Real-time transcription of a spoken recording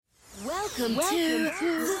Welcome to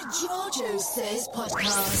the Giorgio Says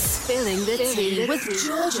podcast. Spilling the tea with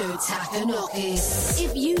Giorgio Takanokis.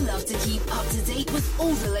 If you love to keep up to date with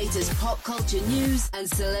all the latest pop culture news and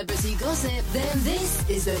celebrity gossip, then this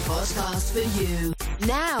is the podcast for you.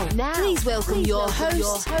 Now, please welcome your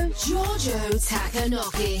host, Giorgio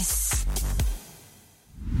Takanokis.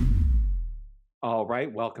 All right,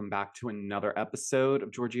 welcome back to another episode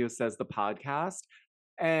of Giorgio Says the podcast.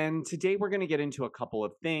 And today we're going to get into a couple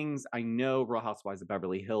of things. I know Real Housewives of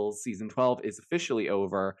Beverly Hills season 12 is officially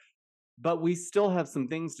over, but we still have some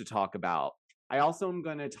things to talk about. I also am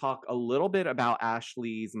going to talk a little bit about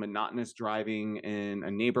Ashley's monotonous driving in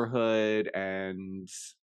a neighborhood and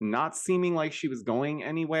not seeming like she was going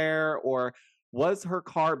anywhere, or was her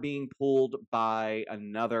car being pulled by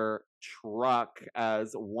another truck,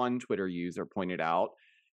 as one Twitter user pointed out.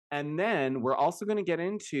 And then we're also going to get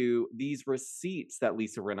into these receipts that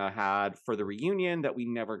Lisa Rinna had for the reunion that we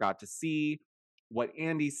never got to see, what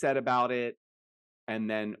Andy said about it, and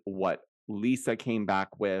then what Lisa came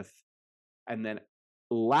back with. And then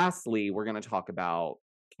lastly, we're going to talk about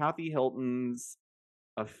Kathy Hilton's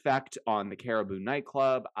effect on the Caribou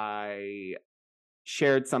nightclub. I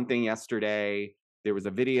shared something yesterday. There was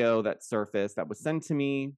a video that surfaced that was sent to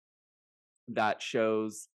me that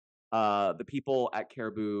shows the people at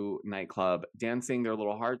Caribou nightclub dancing their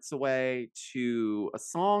little hearts away to a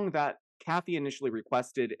song that Kathy initially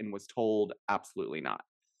requested and was told absolutely not.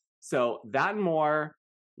 So that and more,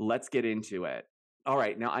 let's get into it. All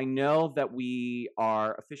right, now I know that we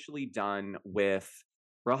are officially done with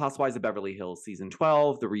Real Housewives of Beverly Hills season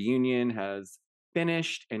 12. The reunion has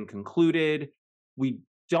finished and concluded. We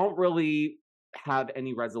don't really have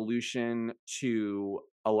any resolution to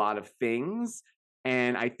a lot of things.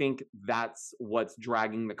 And I think that's what's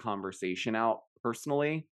dragging the conversation out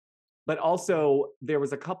personally. But also, there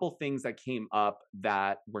was a couple things that came up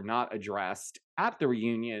that were not addressed at the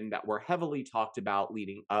reunion that were heavily talked about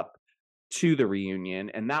leading up to the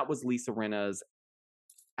reunion. And that was Lisa Rinna's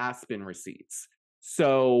Aspen receipts.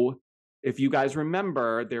 So if you guys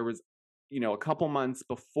remember, there was, a couple months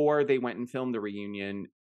before they went and filmed the reunion,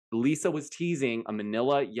 Lisa was teasing a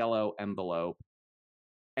manila yellow envelope.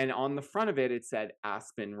 And on the front of it, it said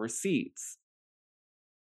Aspen receipts.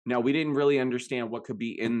 Now, we didn't really understand what could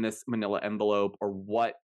be in this manila envelope or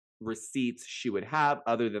what receipts she would have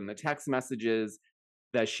other than the text messages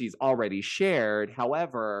that she's already shared.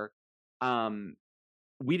 However,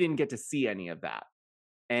 we didn't get to see any of that.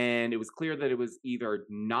 And it was clear that it was either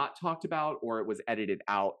not talked about or it was edited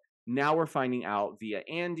out. Now we're finding out via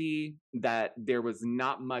Andy that there was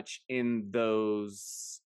not much in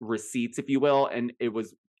those receipts, if you will. And it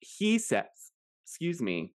was, he says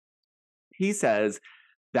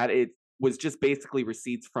that it was just basically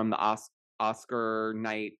receipts from the Oscar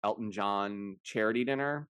night Elton John charity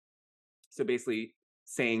dinner. So basically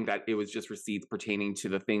saying that it was just receipts pertaining to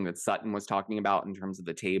the thing that Sutton was talking about in terms of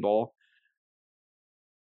the table.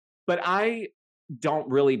 But I don't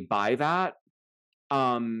really buy that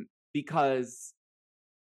because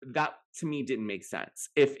that to me didn't make sense.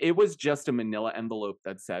 If it was just a manila envelope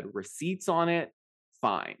that said receipts on it,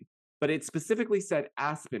 fine. But it specifically said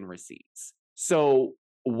Aspen receipts. So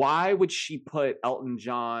why would she put Elton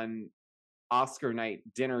John Oscar night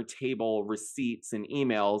dinner table receipts and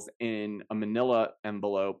emails in a manila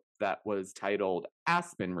envelope that was titled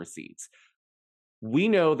Aspen receipts? We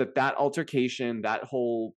know that altercation, that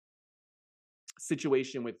whole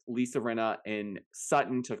situation with Lisa Rinna and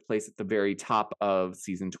Sutton took place at the very top of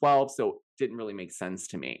season 12, so it didn't really make sense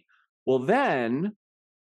to me. Well, then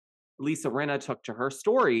Lisa Rinna took to her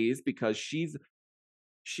stories because she's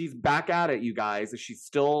back at it, you guys. She's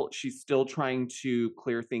still trying to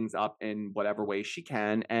clear things up in whatever way she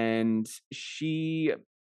can, and she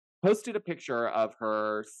posted a picture of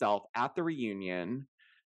herself at the reunion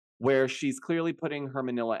where she's clearly putting her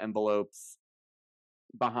manila envelopes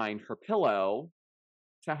behind her pillow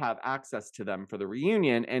to have access to them for the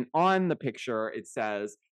reunion. And on the picture, it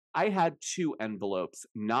says, I had 2 envelopes,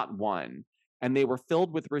 not one, and they were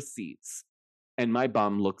filled with receipts, and my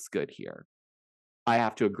bum looks good here. I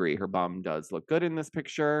have to agree, her bum does look good in this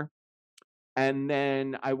picture. And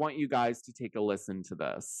then I want you guys to take a listen to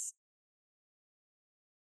this.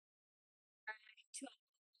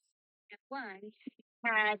 One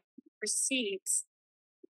had receipts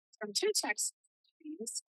from 2 text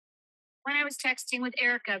messages. When I was texting with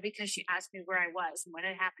Erica because she asked me where I was and what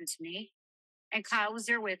had happened to me. And Kyle was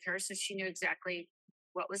there with her, so she knew exactly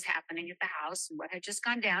what was happening at the house and what had just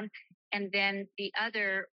gone down. And then the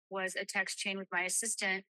other was a text chain with my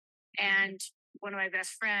assistant and one of my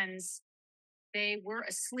best friends They were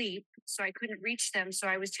asleep, so I couldn't reach them. So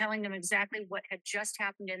I was telling them exactly what had just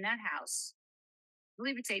happened in that house. I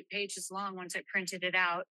believe it's 8 pages long once I printed it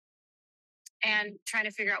out, and trying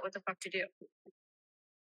to figure out what the fuck to do.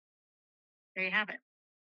 There you have it.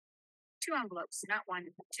 2 envelopes, not 1,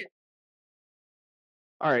 2.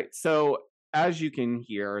 All right. So as you can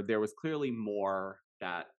hear, there was clearly more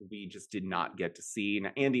that we just did not get to see.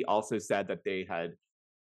 Now, Andy also said that they had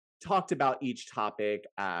talked about each topic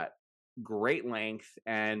at great length,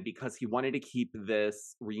 and because he wanted to keep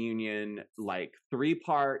this reunion like 3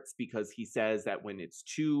 parts, because he says that when it's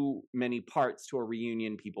too many parts to a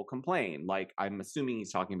reunion, people complain. Like, I'm assuming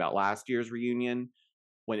he's talking about last year's reunion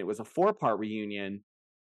when it was a 4-part reunion.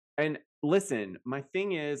 And listen, my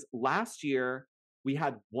thing is, last year we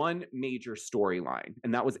had one major storyline,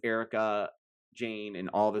 and that was Erica Jane and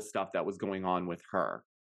all the stuff that was going on with her.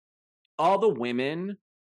 All the women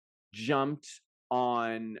jumped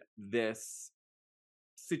on this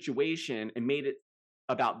situation and made it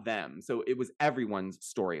about them. So it was everyone's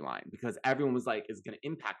storyline, because everyone was like, is it going to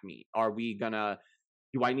impact me?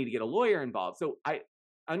 Do I need to get a lawyer involved? So I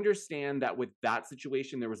understand that with that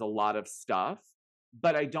situation, there was a lot of stuff,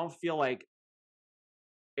 but I don't feel like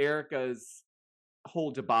Erica's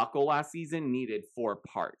whole debacle last season needed 4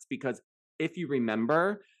 parts, because if you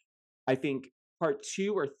remember, I think part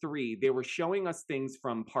 2 or 3, they were showing us things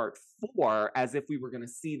from part 4 as if we were going to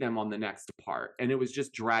see them on the next part, and it was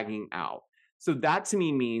just dragging out. So that to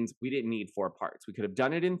me means we didn't need 4 parts. We could have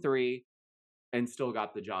done it in 3 and still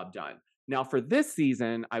got the job done. Now for this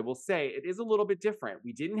season, I will say it is a little bit different.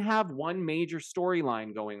 We didn't have one major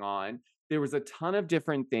storyline going on. There was a ton of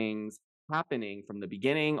different things happening from the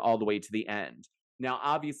beginning all the way to the end. Now,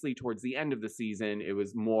 obviously, towards the end of the season, it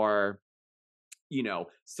was more,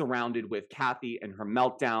 surrounded with Kathy and her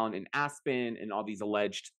meltdown in Aspen and all these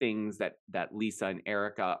alleged things that Lisa and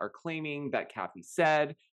Erica are claiming that Kathy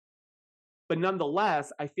said. But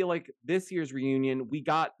nonetheless, I feel like this year's reunion, we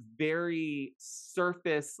got very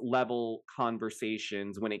surface level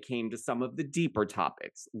conversations when it came to some of the deeper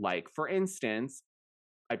topics. Like, for instance,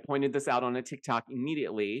 I pointed this out on a TikTok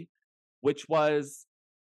immediately, which was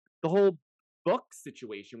the whole book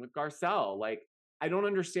situation with Garcelle. Like, I don't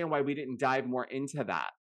understand why we didn't dive more into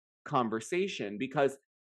that conversation, because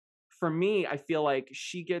for me, I feel like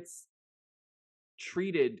she gets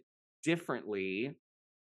treated differently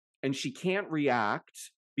and she can't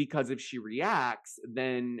react, because if she reacts,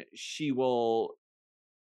 then she will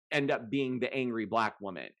end up being the angry Black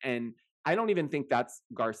woman. And I don't even think that's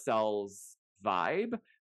Garcelle's vibe.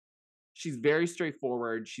 She's very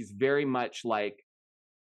straightforward. She's very much like,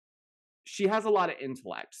 she has a lot of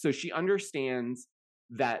intellect. So she understands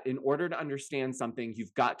that in order to understand something,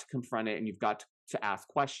 you've got to confront it and you've got to ask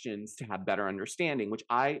questions to have better understanding, which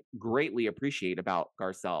I greatly appreciate about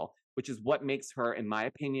Garcelle, which is what makes her, in my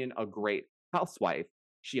opinion, a great housewife.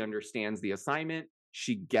 She understands the assignment.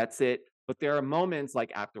 She gets it. But there are moments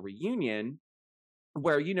like at the reunion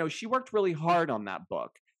where, she worked really hard on that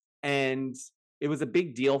book and it was a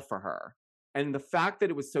big deal for her. And the fact that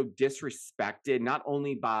it was so disrespected, not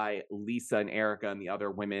only by Lisa and Erica and the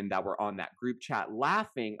other women that were on that group chat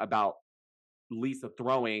laughing about Lisa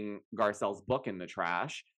throwing Garcelle's book in the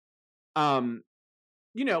trash, I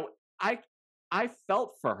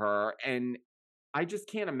felt for her, and I just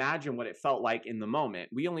can't imagine what it felt like in the moment.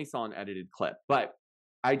 We only saw an edited clip, but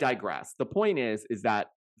I digress. The point is that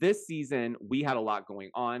this season, we had a lot going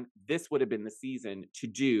on. This would have been the season to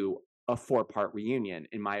do a 4-part reunion,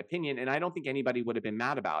 in my opinion. And I don't think anybody would have been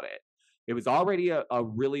mad about it. It was already a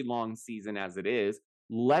really long season as it is.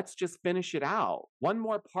 Let's just finish it out. One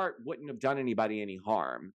more part wouldn't have done anybody any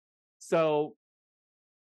harm. So,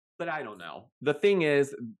 but I don't know. The thing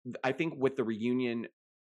is, I think with the reunion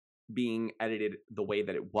being edited the way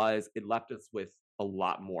that it was, it left us with a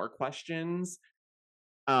lot more questions.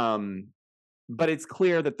 But it's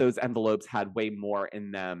clear that those envelopes had way more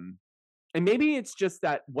in them. And maybe it's just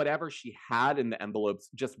that whatever she had in the envelopes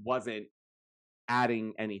just wasn't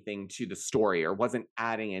adding anything to the story or wasn't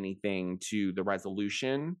adding anything to the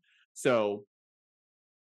resolution. So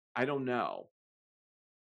I don't know.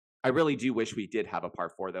 I really do wish we did have a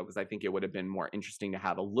part 4, though, because I think it would have been more interesting to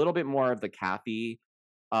have a little bit more of the Kathy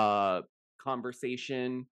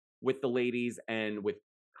conversation with the ladies and with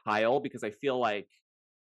Kyle, because I feel like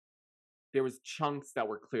there was chunks that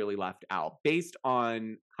were clearly left out based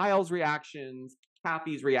on Kyle's reactions,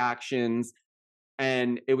 Kathy's reactions.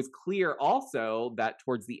 And it was clear also that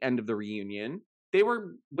towards the end of the reunion, they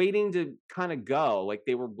were waiting to kind of go. Like,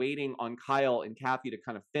 they were waiting on Kyle and Kathy to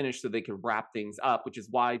kind of finish so they could wrap things up, which is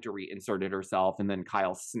why Dorit inserted herself and then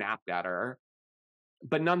Kyle snapped at her.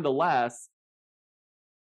 But nonetheless,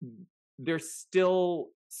 there's still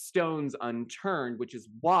stones unturned, which is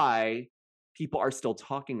why people are still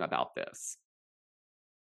talking about this.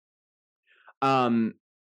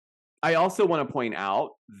 I also want to point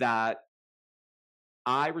out that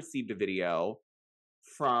I received a video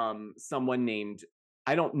from someone named,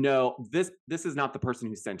 I don't know, this is not the person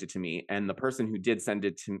who sent it to me, and the person who did sent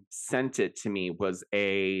it to me was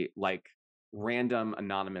a like random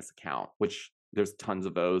anonymous account, which there's tons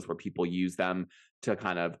of those where people use them to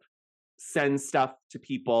kind of send stuff to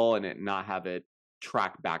people and it not have it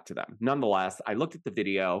track back to them. Nonetheless, I looked at the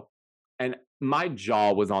video and my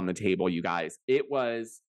jaw was on the table, you guys. It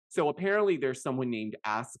was, so apparently there's someone named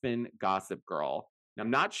Aspen Gossip Girl. And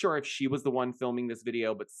I'm not sure if she was the one filming this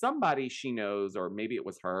video, but somebody she knows, or maybe it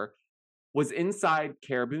was her, was inside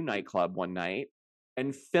Caribou nightclub one night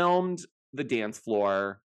and filmed the dance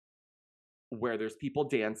floor where there's people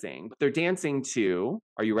dancing. But they're dancing to,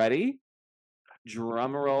 are you ready?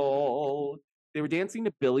 Drum roll. They were dancing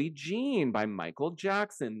to Billie Jean by Michael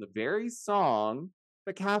Jackson, the very song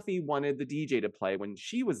that Kathy wanted the DJ to play when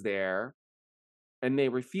she was there, and they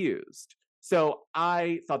refused. So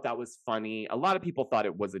I thought that was funny. A lot of people thought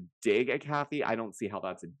it was a dig at Kathy. I don't see how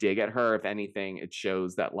that's a dig at her. If anything, it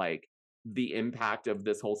shows that like the impact of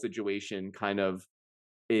this whole situation kind of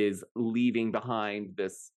is leaving behind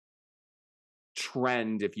this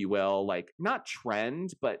trend, if you will, like not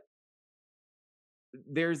trend, but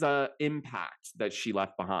there's a impact that she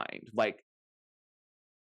left behind. Like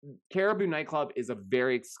Caribou nightclub is a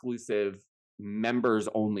very exclusive members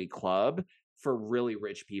only club for really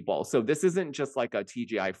rich people. So this isn't just like a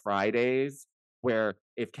TGI Fridays where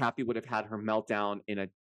if Kathy would have had her meltdown in a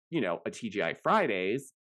TGI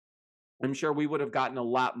Fridays, I'm sure we would have gotten a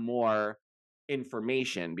lot more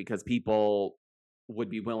information because people would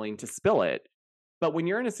be willing to spill it. But when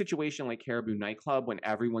you're in a situation like Caribou nightclub, when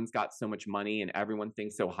everyone's got so much money and everyone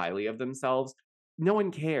thinks so highly of themselves, no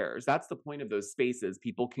one cares. That's the point of those spaces.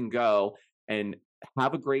 People can go and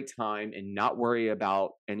have a great time and not worry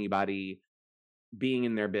about anybody being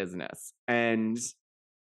in their business. And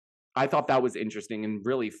I thought that was interesting and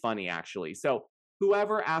really funny, actually. So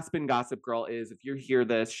whoever Aspen Gossip Girl is, if you hear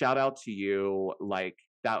this, shout out to you. Like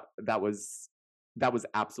that was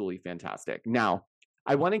absolutely fantastic. Now,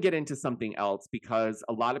 I want to get into something else because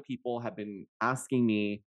a lot of people have been asking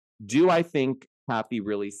me, do I think Kathy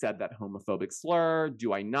really said that homophobic slur?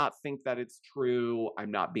 Do I not think that it's true? I'm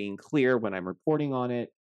not being clear when I'm reporting on it.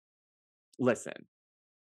 Listen,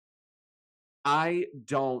 I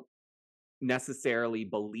don't necessarily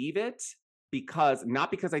believe it not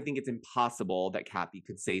because I think it's impossible that Kathy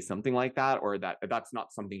could say something like that or that that's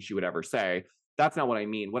not something she would ever say. That's not what I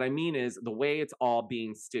mean. What I mean is the way it's all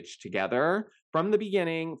being stitched together from the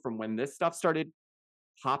beginning, from when this stuff started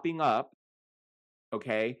popping up,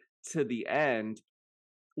 okay, to the end.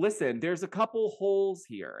 Listen, there's a couple holes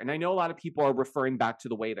here. And I know a lot of people are referring back to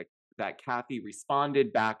the way that Kathy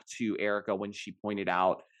responded back to Erica when she pointed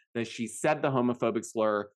out that she said the homophobic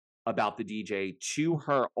slur about the DJ to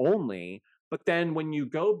her only. But then when you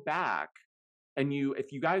go back and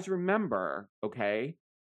if you guys remember, okay,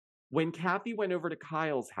 when Kathy went over to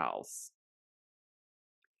Kyle's house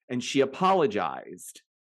and she apologized,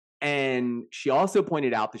 and she also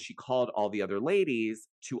pointed out that she called all the other ladies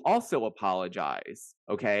to also apologize,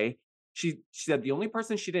 okay? She said the only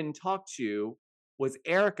person she didn't talk to was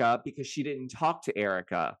Erica because she didn't talk to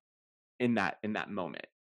Erica in that moment.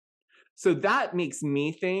 So that makes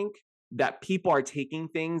me think that people are taking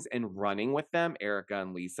things and running with them, Erica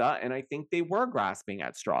and Lisa, and I think they were grasping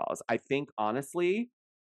at straws. I think, honestly,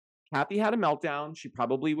 Kathy had a meltdown. She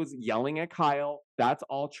probably was yelling at Kyle. That's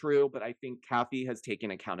all true, but I think Kathy has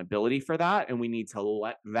taken accountability for that, and we need to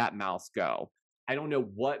let that mouse go. I don't know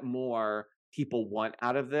what more people want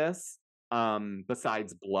out of this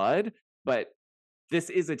besides blood, but this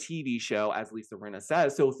is a TV show, as Lisa Rinna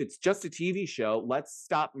says. So if it's just a TV show, let's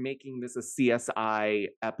stop making this a CSI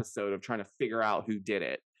episode of trying to figure out who did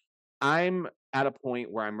it. I'm at a point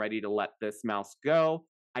where I'm ready to let this mouse go.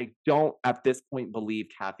 I don't, at this point, believe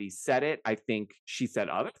Kathy said it. I think she said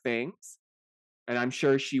other things. And I'm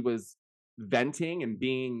sure she was venting and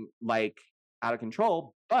being, like, out of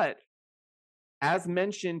control. But as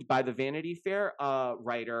mentioned by the Vanity Fair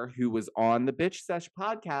writer who was on the Bitch Sesh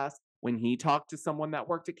podcast, when he talked to someone that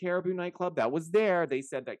worked at Caribou nightclub that was there, they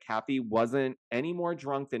said that Kathy wasn't any more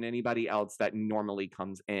drunk than anybody else that normally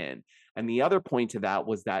comes in. And the other point to that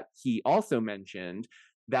was that he also mentioned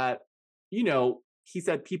that, he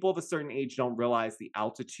said people of a certain age don't realize the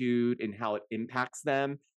altitude and how it impacts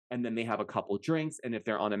them. And then they have a couple drinks. And if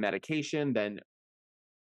they're on a medication, then,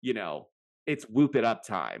 it's whoop it up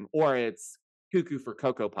time, or it's Cuckoo for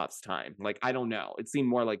Cocoa Puffs time. Like, I don't know. It seemed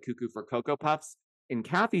more like Cuckoo for Cocoa Puffs in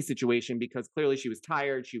Kathy's situation because clearly she was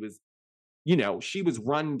tired. She was, she was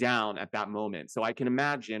run down at that moment. So I can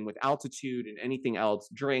imagine with altitude and anything else,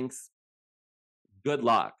 drinks, good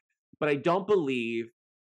luck. But I don't believe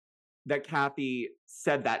that Kathy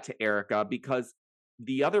said that to Erika because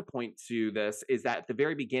the other point to this is that at the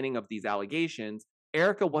very beginning of these allegations,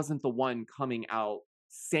 Erika wasn't the one coming out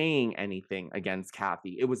saying anything against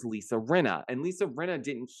Kathy. It was Lisa Rinna. And Lisa Rinna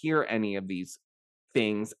didn't hear any of these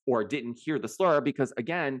things or didn't hear the slur because,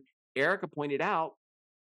 again, Erika pointed out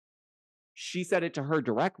she said it to her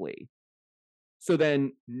directly. So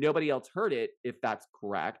then nobody else heard it, if that's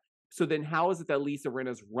correct. So then how is it that Lisa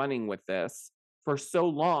Rinna's running with this for so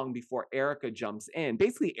long before Erika jumps in?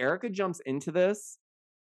 Basically, Erika jumps into this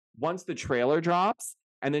once the trailer drops,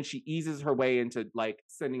 and then she eases her way into like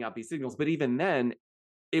sending out these signals. But even then,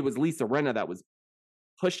 it was Lisa Rinna that was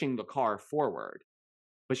pushing the car forward,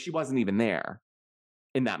 but she wasn't even there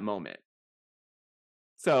in that moment.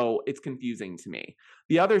 So it's confusing to me.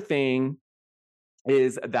 The other thing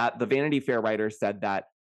is that the Vanity Fair writer said that,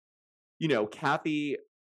 Kathy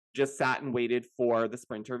just sat and waited for the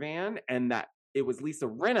Sprinter van and that it was Lisa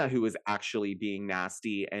Rinna who was actually being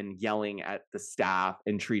nasty and yelling at the staff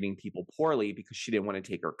and treating people poorly because she didn't want to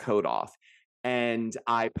take her coat off. And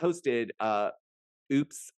I posted,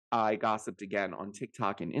 oops, I gossiped again on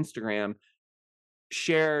TikTok and Instagram,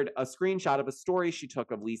 shared a screenshot of a story she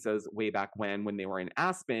took of Lisa's way back when they were in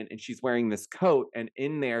Aspen, and she's wearing this coat. And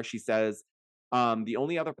in there she says, the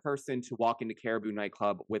only other person to walk into Caribou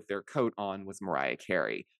nightclub with their coat on was Mariah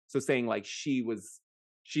Carey. So saying like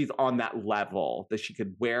she's on that level that she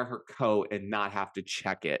could wear her coat and not have to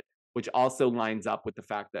check it, which also lines up with the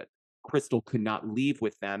fact that Crystal could not leave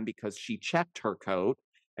with them because she checked her coat.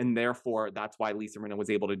 And therefore, that's why Lisa Rinna was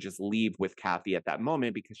able to just leave with Kathy at that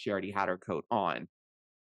moment because she already had her coat on.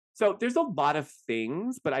 So there's a lot of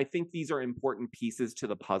things, but I think these are important pieces to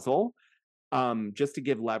the puzzle. Just to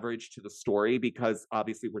give leverage to the story, because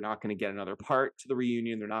obviously we're not going to get another part to the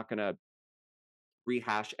reunion. They're not going to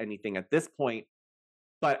rehash anything at this point.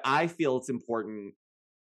 But I feel it's important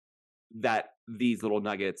that these little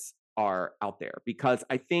nuggets are out there because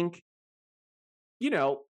I think,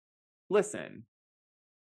 listen,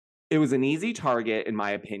 it was an easy target, in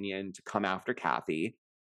my opinion, to come after Kathy.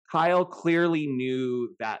 Kyle clearly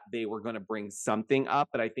knew that they were going to bring something up,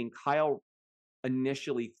 but I think Kyle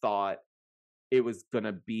initially thought it was going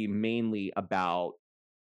to be mainly about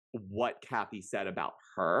what Kathy said about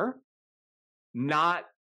her, not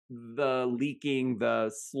the leaking,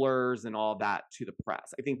 the slurs and all that to the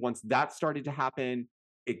press. I think once that started to happen,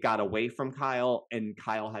 it got away from Kyle and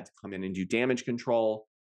Kyle had to come in and do damage control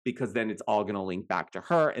because then it's all going to link back to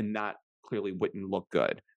her and that clearly wouldn't look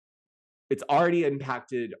good. It's already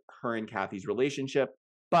impacted her and Kathy's relationship,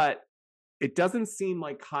 but it doesn't seem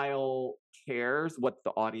like Kyle cares what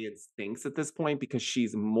the audience thinks at this point because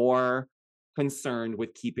she's more concerned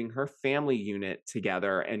with keeping her family unit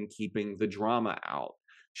together and keeping the drama out.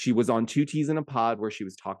 She was on Two Teas in a Pod where she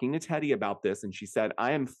was talking to Teddy about this and she said,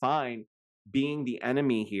 I am fine being the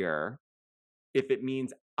enemy here if it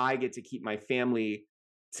means I get to keep my family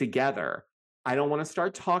together. I don't want to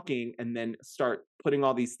start talking and then start putting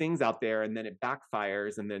all these things out there and then it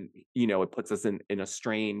backfires and then, it puts us in a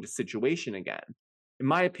strained situation again. In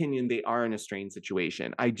my opinion, they are in a strained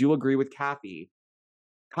situation. I do agree with Kathy.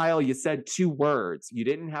 Kyle, you said 2 words. You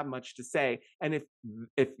didn't have much to say. And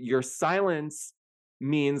if your silence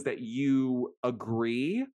means that you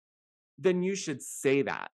agree, then you should say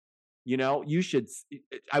that.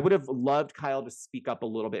 I would have loved Kyle to speak up a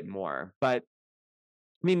little bit more, but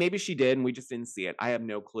maybe she did and we just didn't see it. I have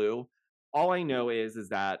no clue. All I know is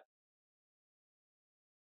that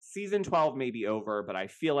season 12 may be over, but I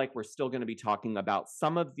feel like we're still going to be talking about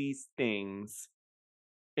some of these things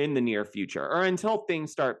in the near future or until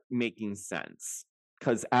things start making sense.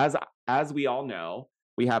 Because as we all know,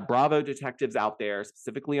 we have Bravo detectives out there,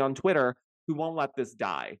 specifically on Twitter, who won't let this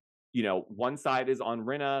die. One side is on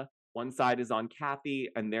Rinna, one side is on Kathy,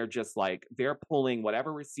 and they're just like, they're pulling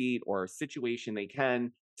whatever receipt or situation they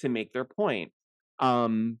can to make their point.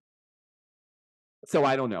 So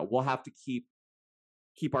I don't know. We'll have to keep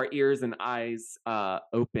our ears and eyes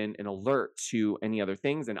open and alert to any other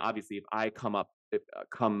things. And obviously, if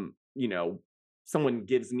someone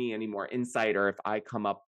gives me any more insight or if I come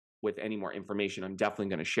up with any more information, I'm definitely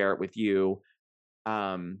going to share it with you.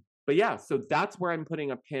 But yeah, so that's where I'm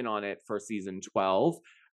putting a pin on it for season 12.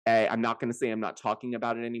 I'm not going to say I'm not talking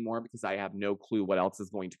about it anymore because I have no clue what else is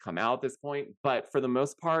going to come out at this point. But for the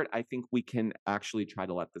most part, I think we can actually try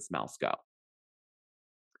to let this mouse go.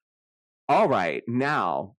 All right,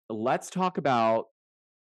 now let's talk about.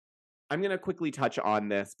 I'm going to quickly touch on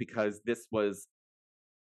this because this was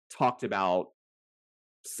talked about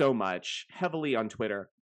so much heavily on Twitter.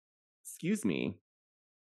 Excuse me.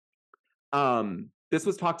 This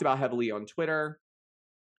was talked about heavily on Twitter.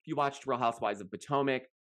 If you watched Real Housewives of Potomac,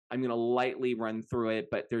 I'm going to lightly run through it,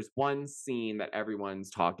 but there's one scene that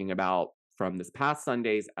everyone's talking about from this past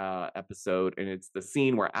Sunday's episode, and it's the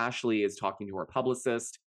scene where Ashley is talking to her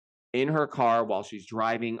publicist in her car while she's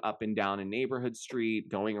driving up and down a neighborhood street,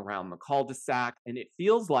 going around the cul-de-sac, and it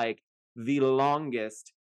feels like the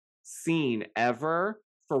longest scene ever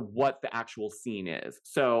for what the actual scene is.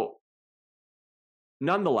 So,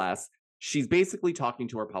 nonetheless, she's basically talking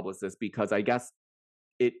to her publicist because I guess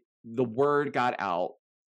the word got out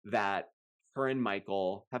that her and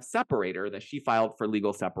Michael have separated, that she filed for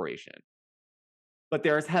legal separation. But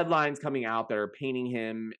there's headlines coming out that are painting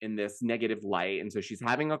him in this negative light. And so she's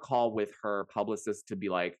having a call with her publicist to be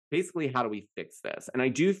like, basically, how do we fix this? And I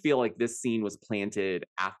do feel like this scene was planted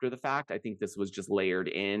after the fact. I think this was just layered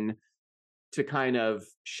in to kind of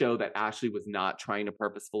show that Ashley was not trying to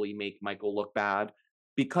purposefully make Michael look bad.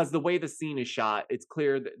 Because the way the scene is shot, it's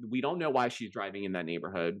clear that we don't know why she's driving in that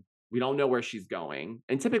neighborhood. We don't know where she's going.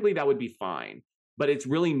 And typically that would be fine. But it's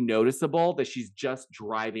really noticeable that she's just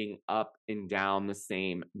driving up and down the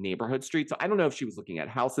same neighborhood street. So I don't know if she was looking at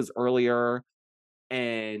houses earlier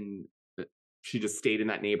and she just stayed in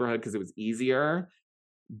that neighborhood because it was easier.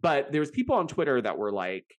 But there's people on Twitter that were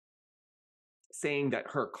like saying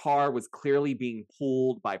that her car was clearly being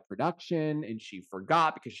pulled by production and she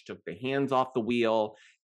forgot because she took the hands off the wheel.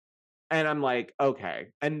 And I'm like, okay.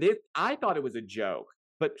 And I thought it was a joke.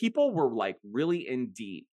 But people were like really in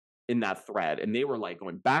deep in that thread. And they were like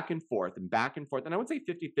going back and forth and back and forth. And I would say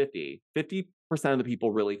 50-50. 50% of the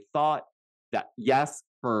people really thought that, yes,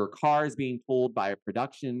 her car is being pulled by a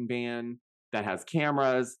production van that has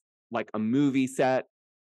cameras, like a movie set.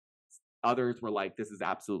 Others were like, this is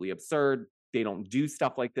absolutely absurd. They don't do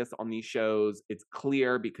stuff like this on these shows. It's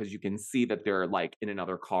clear because you can see that they're like in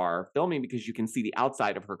another car filming because you can see the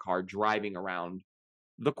outside of her car driving around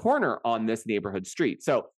the corner on this neighborhood street.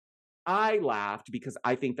 So I laughed because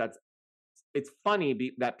I think it's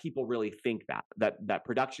funny that people really think that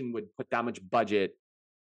production would put that much budget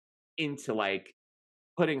into like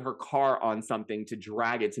putting her car on something to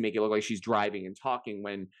drag it to make it look like she's driving and talking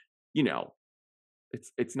when, you know,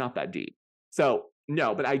 it's not that deep. So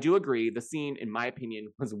no, but I do agree. The scene, in my opinion,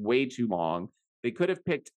 was way too long. They could have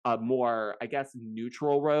picked a more, I guess,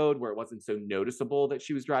 neutral road where it wasn't so noticeable that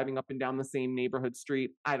she was driving up and down the same neighborhood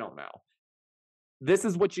street. I don't know. This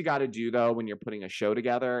is what you got to do, though, when you're putting a show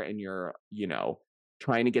together and you're, you know,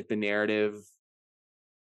 trying to get the narrative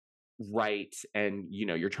right. And, you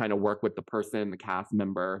know, you're trying to work with the person, the cast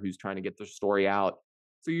member who's trying to get their story out.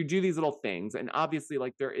 So you do these little things. And obviously,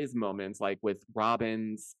 like, there is moments like with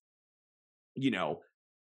Robin's, you know,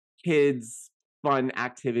 kids' fun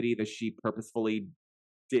activity that she purposefully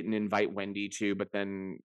didn't invite Wendy to, but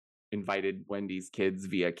then invited Wendy's kids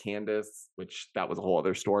via Candace, which that was a whole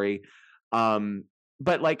other story.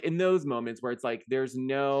 But like in those moments where it's like there's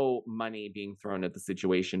no money being thrown at the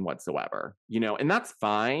situation whatsoever, you know, and that's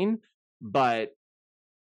fine. But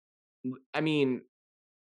I mean,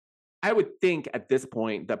 I would think at this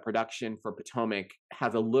point the production for Potomac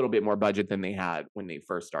has a little bit more budget than they had when they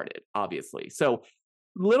first started, obviously. So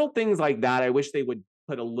little things like that, I wish they would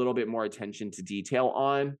put a little bit more attention to detail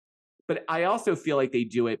on. But I also feel like they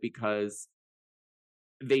do it because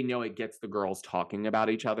they know it gets the girls talking about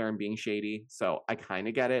each other and being shady. So I kind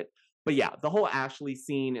of get it. But yeah, the whole Ashley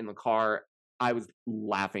scene in the car, I was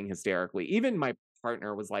laughing hysterically. Even my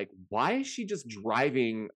partner was like, why is she just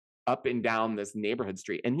driving up and down this neighborhood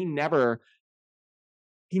street? And he never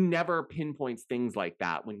pinpoints things like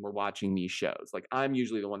that when we're watching these shows. Like I'm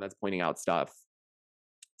usually the one that's pointing out stuff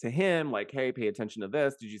to him, like, hey, pay attention to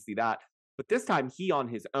this. Did you see that? But this time he on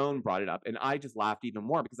his own brought it up. And I just laughed even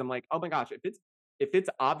more because I'm like, oh my gosh, if it's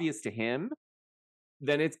obvious to him,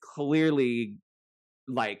 then it's clearly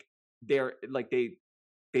like they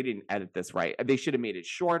didn't edit this right. They should have made it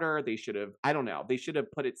shorter. They should have, I don't know. They should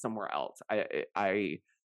have put it somewhere else. I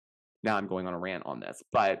now I'm going on a rant on this,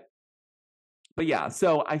 but yeah.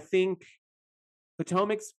 So I think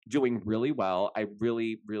Potomac's doing really well. I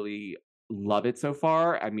really, really love it so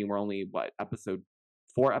far. I mean, we're only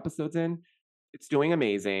 4 episodes in. It's doing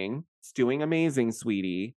amazing. It's doing amazing,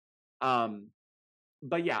 sweetie.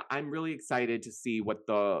 But yeah, I'm really excited to see what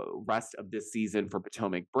the rest of this season for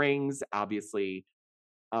Potomac brings. Obviously,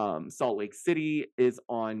 Salt Lake City is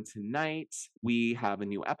on tonight. We have a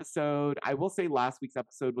new episode. I will say last week's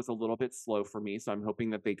episode was a little bit slow for me, so I'm hoping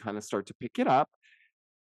that they kind of start to pick it up.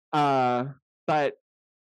 But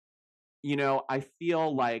you know, I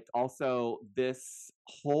feel like also this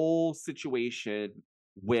whole situation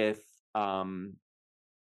with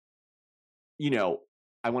you know,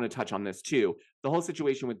 I want to touch on this too. The whole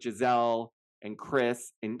situation with Giselle and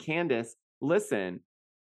Chris and Candace. Listen,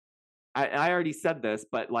 I already said this,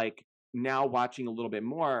 but like now watching a little bit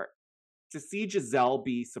more, to see Giselle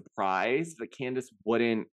be surprised that Candace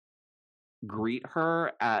wouldn't greet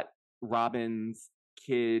her at Robin's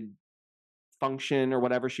kid function or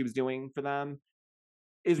whatever she was doing for them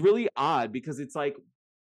is really odd because it's like,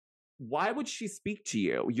 why would she speak to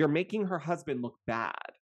you? You're making her husband look bad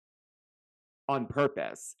on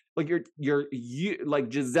purpose. Like you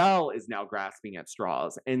like Giselle is now grasping at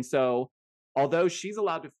straws. And so although she's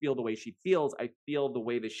allowed to feel the way she feels, I feel the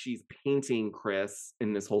way that she's painting Chris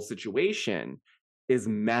in this whole situation is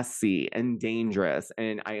messy and dangerous.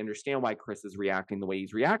 And I understand why Chris is reacting the way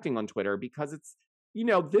he's reacting on Twitter because it's, you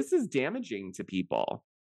know, this is damaging to people.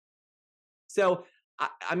 So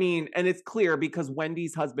I mean, and it's clear because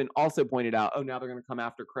Wendy's husband also pointed out, oh, now they're going to come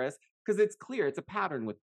after Chris. Because it's clear, it's a pattern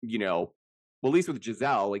with, you know, well, at least with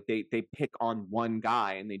Giselle, like they pick on one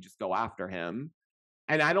guy and they just go after him.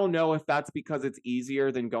 And I don't know if that's because it's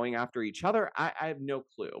easier than going after each other. I have no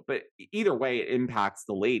clue. But either way, it impacts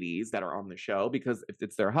the ladies that are on the show because if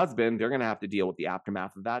it's their husband, they're going to have to deal with the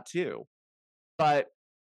aftermath of that too. But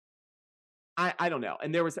I don't know.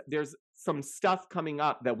 And there's some stuff coming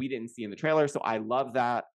up that we didn't see in the trailer. So I love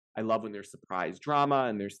that. I love when there's surprise drama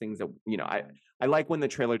and there's things that, you know, I like when the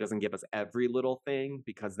trailer doesn't give us every little thing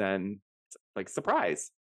because then it's like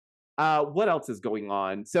surprise. What else is going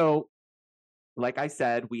on? So like I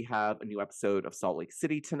said, we have a new episode of Salt Lake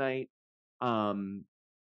City tonight.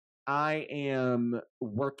 I am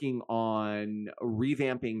working on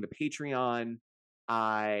revamping the Patreon.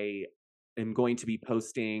 I am going to be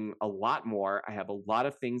posting a lot more. I have a lot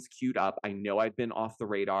of things queued up. I know I've been off the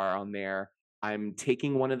radar on there. I'm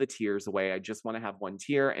taking one of the tiers away. I just want to have one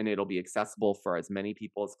tier and it'll be accessible for as many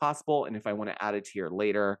people as possible. And if I want to add a tier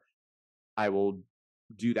later, I will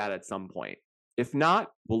do that at some point. If not,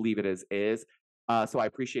 we'll leave it as is. So I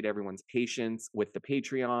appreciate everyone's patience with the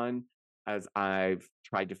Patreon as I've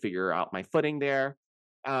tried to figure out my footing there.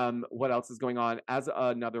 What else is going on? As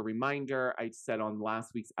another reminder, I said on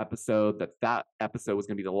last week's episode that episode was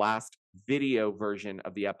going to be the last video version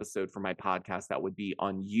of the episode for my podcast that would be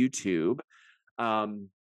on YouTube.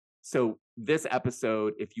 So this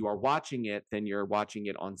episode, if you are watching it, then you're watching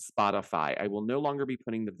it on Spotify. I will no longer be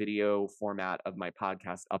putting the video format of my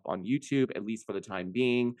podcast up on YouTube, at least for the time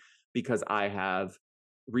being, because I have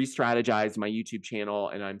re-strategized my YouTube channel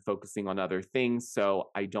and I'm focusing on other things.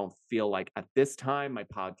 So I don't feel like at this time my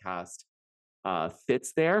podcast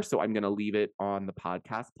fits there. So I'm going to leave it on the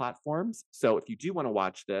podcast platforms. So if you do want to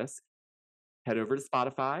watch this, head over to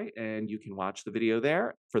Spotify and you can watch the video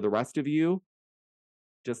there. For the rest of you,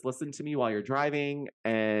 just listen to me while you're driving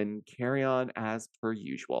and carry on as per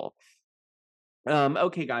usual.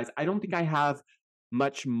 Okay, guys, I don't think I have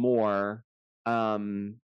much more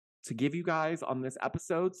to give you guys on this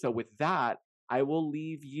episode. So with that, I will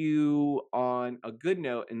leave you on a good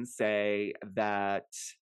note and say that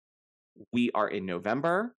we are in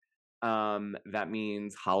November. That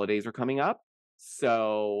means holidays are coming up.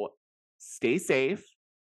 So stay safe.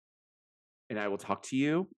 And I will talk to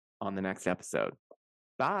you on the next episode.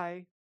 Bye.